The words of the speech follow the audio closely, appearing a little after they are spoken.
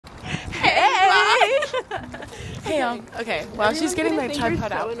Hey, okay, while she's getting my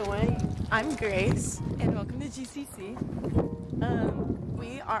tripod out, I'm Grace, and welcome to GCC.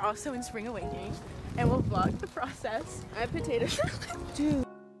 We are also in Spring Awakening, and we'll vlog the process. I have potatoes. Dude.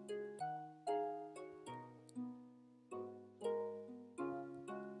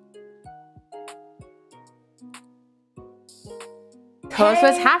 Tell us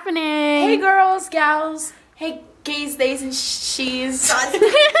what's happening. Hey girls, gals. Hey gays, days, and she's.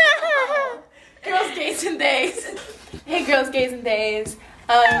 Girls, gays, and days. Hey girls, gays, and days.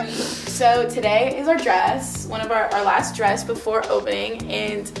 So today is our dress, one of our last dress before opening,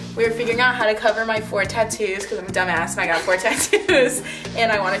 and we were figuring out how to cover my 4 tattoos because I'm a dumbass and I got 4 tattoos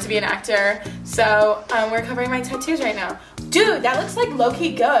and I wanted to be an actor. So we're covering my tattoos right now. Dude, that looks like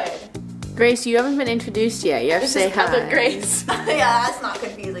low-key good. Grace, you haven't been introduced yet. You have to say hi. This is Grace. Yeah, that's not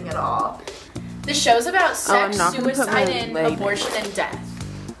confusing at all. The show's about sex, suicide, and leg abortion and death.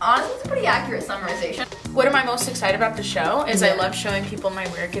 Honestly, it's a pretty accurate summarization. What am I most excited about the show is I love showing people my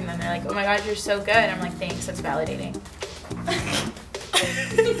work and then they're like, oh my god, you're so good. And I'm like, thanks, that's validating.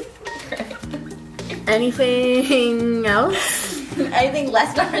 Anything else? Anything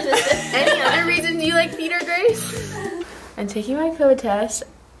less narcissistic? Any other reason you like theater, Grace? I'm taking my code test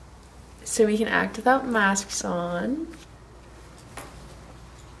so we can act without masks on.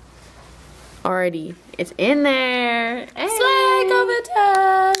 Already, it's in there. Hey. Swag COVID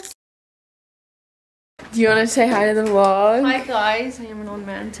test. Do you want to say hi to the vlog? Hi guys, I am an old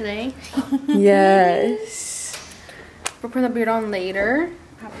man today. Yes. We'll put the beard on later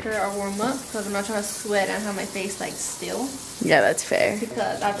after our warm up because I'm not trying to sweat and have my face like still Yeah, that's fair.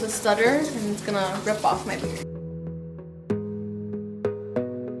 because I have to stutter and it's gonna rip off my beard.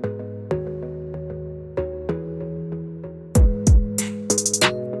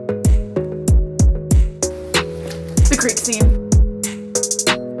 The creek scene.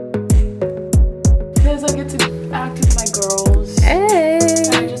 Because I get to act with my girls. Hey.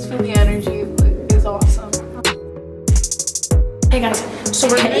 And I just feel the energy is awesome. Hey guys, so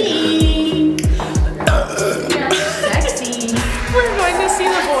we're Sexy. We're going to see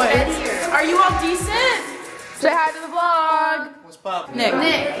the boys. Are you all decent? Say hi to the vlog. What's poppin'?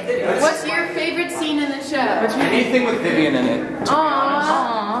 Nick. What's your favorite scene in the show? Anything with Vivian in it.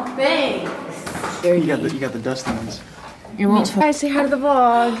 Aww, thanks. You got the dusty ones. Guys, say hi to the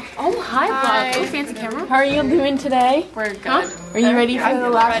vlog. Oh hi vlog. Oh, fancy camera. How are you doing today? We're good. Are you ready for the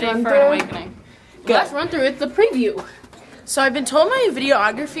last run through? Awakening. Good. Let's run through. It's the preview. So I've been told my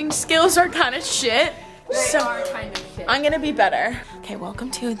videographing skills are kind of shit. So Kind of shit. I'm gonna be better. Okay,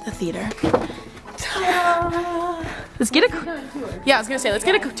 welcome to the theater. Let's get a yeah. I was gonna say let's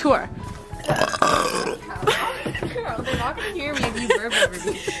get a tour. Girl, they're not gonna hear me if you burp over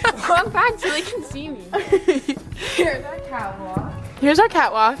me. Walk back so they can see me. Here's our catwalk. Here's our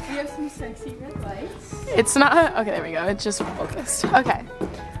catwalk. We have some sexy red lights. It's not okay. There we go. It's just focused. Okay.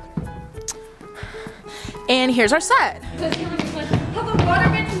 And here's our set. How the water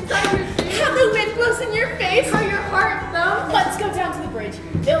gets inside your face. How the wind blows in your face. How your heart thumps. Let's go down to the bridge.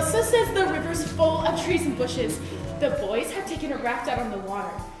 Ilsa says the river's full of trees and bushes. The boys have taken a raft out on the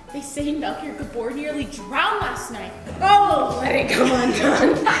water. They say Melchior Gabor nearly drowned last night. Oh, let it come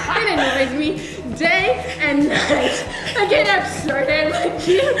undone. It annoys me day and night. I can't have short hair like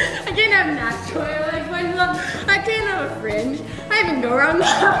you. I can't have natural hair like myself. I can't have a fringe. I even go around the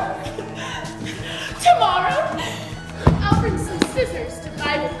house. Tomorrow, I'll bring some scissors to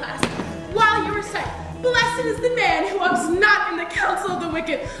Bible class. While you recite, blessed is the man who walks not in the counsel of the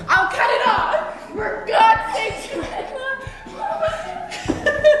wicked. I'll cut it off. For God's sake,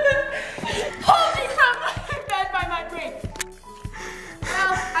 hold me from my bed by my brain.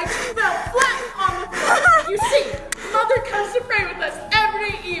 Well, I fell flat on the floor. You see, Mother comes to pray with us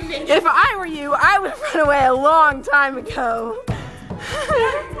every evening. If I were you, I would have run away a long time ago.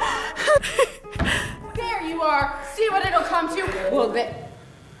 There you are. See what it'll come to. Well,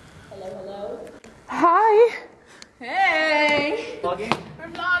 hello. Hi. Hey. Vlogging? We're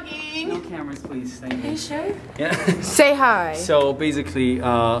vlogging. No cameras, please. Thank you. Hey, sure. Yeah. Say hi. So basically,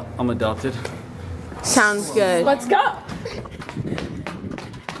 I'm adopted. Sounds good. Let's go.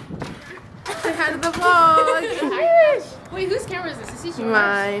 Say hi to the vlog. Wait, whose camera is this? Is this yours?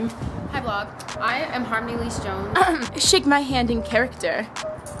 Mine. Hi, vlog. I am Harmony Elise Jones. Shake my hand in character.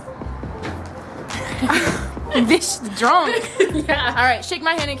 This drunk. Yeah. All right, shake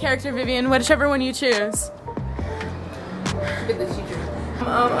my hand in character, Vivian. Whichever one you choose.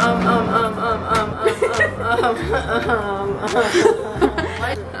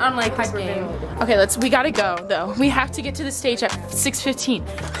 Unlike this game. Okay, we gotta go though. We have to get to the stage at 6:15.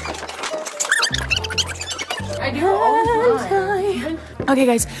 I do it all the time. Hi. Okay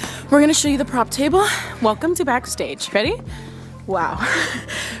guys, we're gonna show you the prop table. Welcome to backstage. Ready? Wow.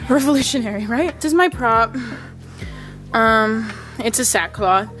 Revolutionary, right? This is my prop. It's a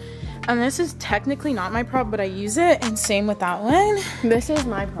sackcloth. And this is technically not my prop, but I use it, and same with that one. This is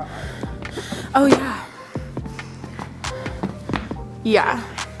my prop. Oh yeah. Yeah.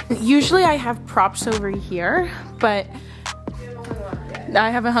 Usually I have props over here, but I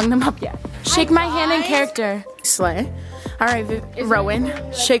haven't hung them up yet. Shake my hand in character. Slay. All right, Rowan,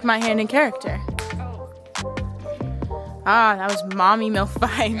 shake my hand in character. Ah, that was mommy milk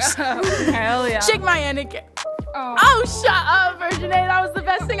vibes. Hell yeah. Shake my hand in character. Oh, shut up, Virgin A. That was the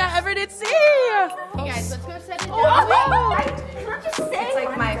best thing I ever did see. Hey guys, let's go set it down. It's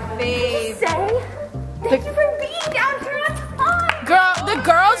like my fave. Thank you for being down here. That's fun. Girl, the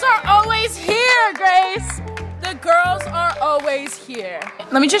girls are always here, Grace. The girls are always here.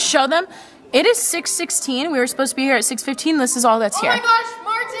 Let me just show them. It is 6:16. We were supposed to be here at 6:15. This is all that's here. Oh my gosh,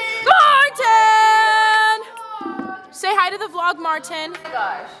 Martin! Martin! Say hi to the vlog, Martin.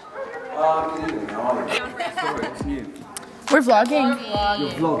 We're vlogging.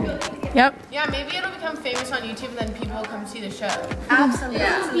 You're vlogging. Yep. Yeah, maybe it'll become famous on YouTube and then people will come see the show.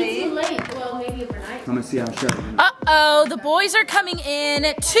 Absolutely. Too late. Well, maybe overnight. Come and see our show. Uh-oh, the boys are coming in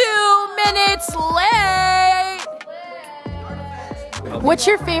 2 minutes late. What's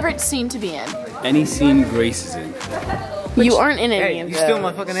your favorite scene to be in? Any scene Grace is in. You aren't in any of You them. stole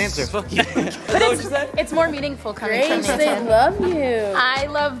my fucking answer. Fuck you. But it's more meaningful coming Grace, from they Nathan. love you. I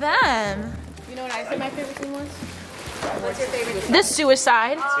love them. You know what I said my favorite scene was? What's your favorite? The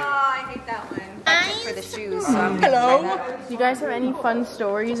suicide. Oh, I hate that one. For the shoes. So I'm Hello. Do you guys have any fun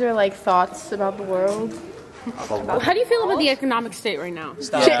stories or like thoughts about the world? How do you feel about the economic state right now? Oh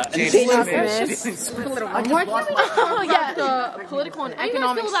yeah, The political and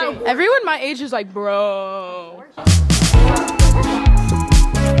economic state. everyone my age is like, bro.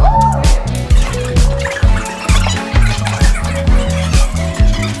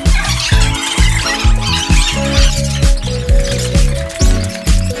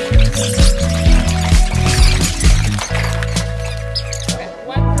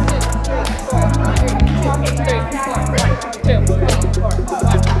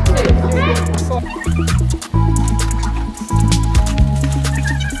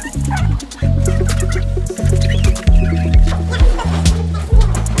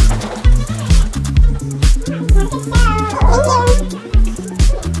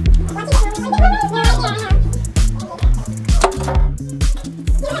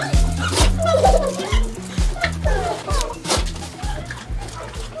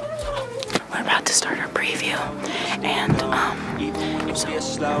 We're about to start our preview, and so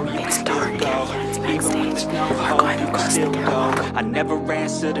it's dark. It's backstage. We're going across the town. I never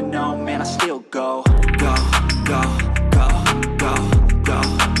answer to no, man, I still go, go, go, go, go, go,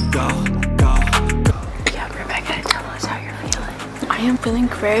 go, go. Yeah, Rebecca, tell us how you're feeling. I am feeling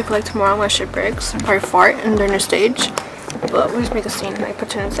great. I feel like tomorrow I'm gonna shit bricks, probably fart and during the stage. But we'll just make a scene and like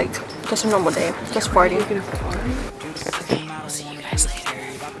pretend it's like just a normal day, just farting. Okay, we'll see you guys later.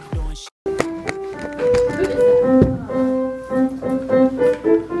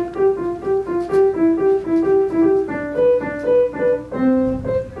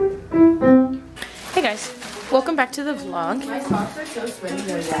 Hey guys, welcome back to the vlog. My socks are so sweaty,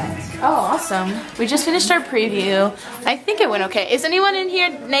 they're wet. Oh, awesome. We just finished our preview. I think it went okay. Is anyone in here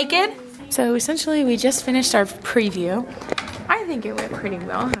naked? So essentially, we just finished our preview. I think it went pretty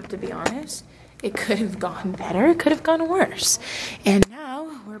well, I have to be honest. It could have gone better, it could have gone worse. And now,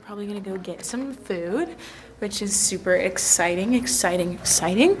 we're probably gonna go get some food, which is super exciting, exciting.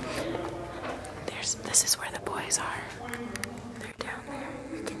 This is where the boys are. They're down there.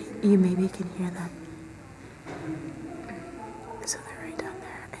 You maybe can hear them. So they're right down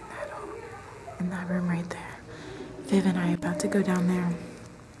there in that room right there. Viv and I are about to go down there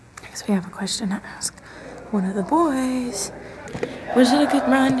because we have a question to ask one of the boys. Was it a good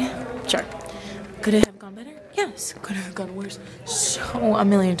run? Sure. Could it have gone better? Yes. Could it have gone worse? So, a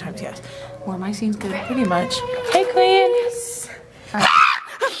million times yes. Well, my scene's good, pretty much. Hey, Queen.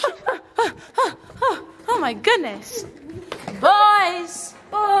 Oh my goodness. Boys.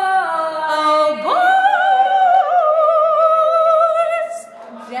 Boys.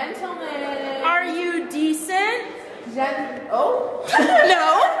 Gentlemen. Are you decent? Oh.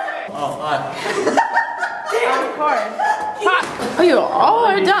 No. Oh, hi. Of course. Hot. Oh, you all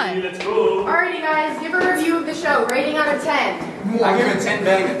are done. Alrighty, guys, give a review of the show. Rating out of 10. I give it 10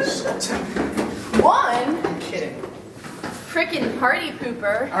 bangers. 1. I'm kidding. Frickin' party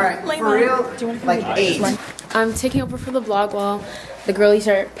pooper. Alright, for real, like 8. I'm taking over for the vlog while the girlies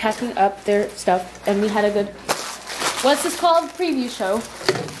are packing up their stuff, and we had a good what's this called? Preview show.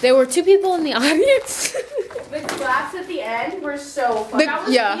 There were 2 people in the audience. The claps at the end were so fun. That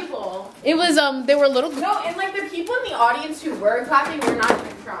was people. It was they were little. No, and like the people in the audience who were clapping were not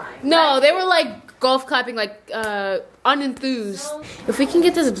even trying. No, they were like golf clapping, like unenthused. If we can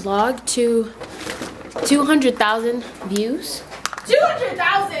get this vlog to 200,000 views.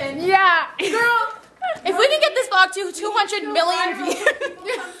 200,000. Yeah, Girl, if we can get this vlog to 200 million views.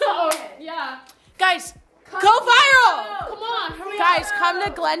 Yeah, guys, go viral! Come on, hurry guys, come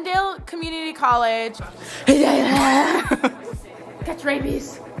to Glendale Community College. Catch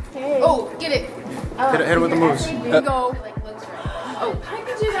rabies. Oh, get it. Hit her with the moves. Go. Oh, I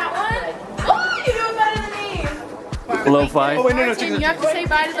can do that one. Oh, you're doing better than me. Lo-fi. Oh, wait, no, Martin, you have to say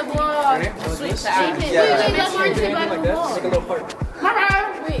bye to the vlog. Sweet Shake it. Wait, let Martin say bye to the vlog.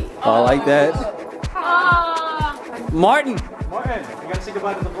 Wait. I like that. Martin! Martin, you gotta say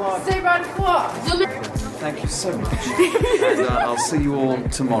goodbye to the vlog. Say bye to the vlog. Thank you so much. And I'll see you all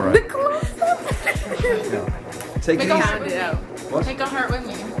tomorrow. Take it easy. What? Make a heart with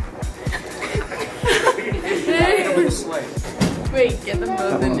me. With a sleigh. Wait, get them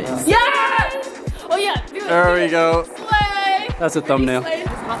both in it. Yes! Oh yeah, do it. There we go. Slay. That's a thumbnail.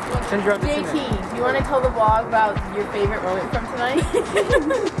 JT, you want to tell the vlog about your favorite moment from tonight?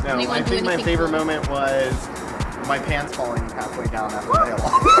 No, Anyone I do think my anything favorite cool? moment was my pants falling halfway down after the hill.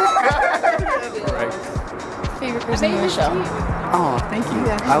 Right. Favorite person in the show. Oh, thank you.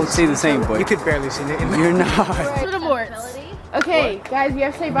 I would say the same, but you could barely see it. You're not. Little boards. Okay, guys, we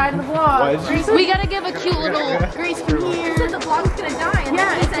have to say bye to the vlog. What? We gotta give a cute little Grace come here. The vlog's gonna die. And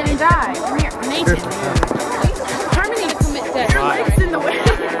Yeah, it's gonna die. Come here, Nathan. Harmony to commit that. Your legs in the way.